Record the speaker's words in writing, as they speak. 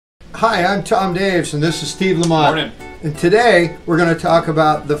Hi, I'm Tom Daves, and this is Steve Lamont. Morning. And today we're going to talk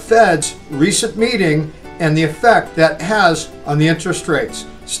about the Fed's recent meeting and the effect that has on the interest rates.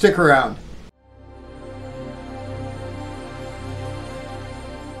 Stick around.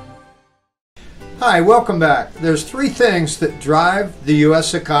 Hi, welcome back. There's three things that drive the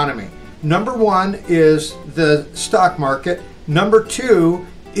U.S. economy. Number one is the stock market. Number two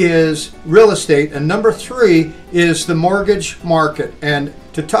is real estate. And number three is the mortgage market. And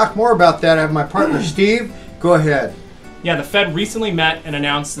to talk more about that, I have my partner, Steve. Go ahead. Yeah, the Fed recently met and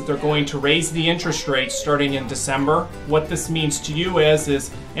announced that they're going to raise the interest rates starting in December. What this means to you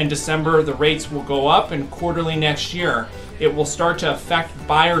is in December the rates will go up, and quarterly next year it will start to affect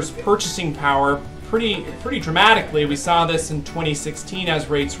buyers' purchasing power pretty dramatically. We saw this in 2016 as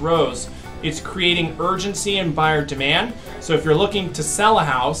rates rose. It's creating urgency in buyer demand. So if you're looking to sell a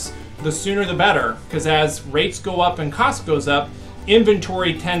house, the sooner the better, because as rates go up and cost goes up,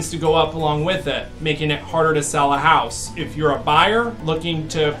 inventory tends to go up along with it, making it harder to sell a house. If you're a buyer looking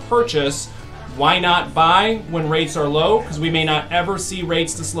to purchase, why not buy when rates are low? Because we may not ever see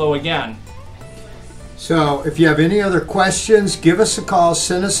rates this low again. So if you have any other questions, give us a call,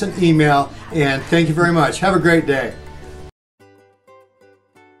 send us an email, and thank you very much. Have a great day.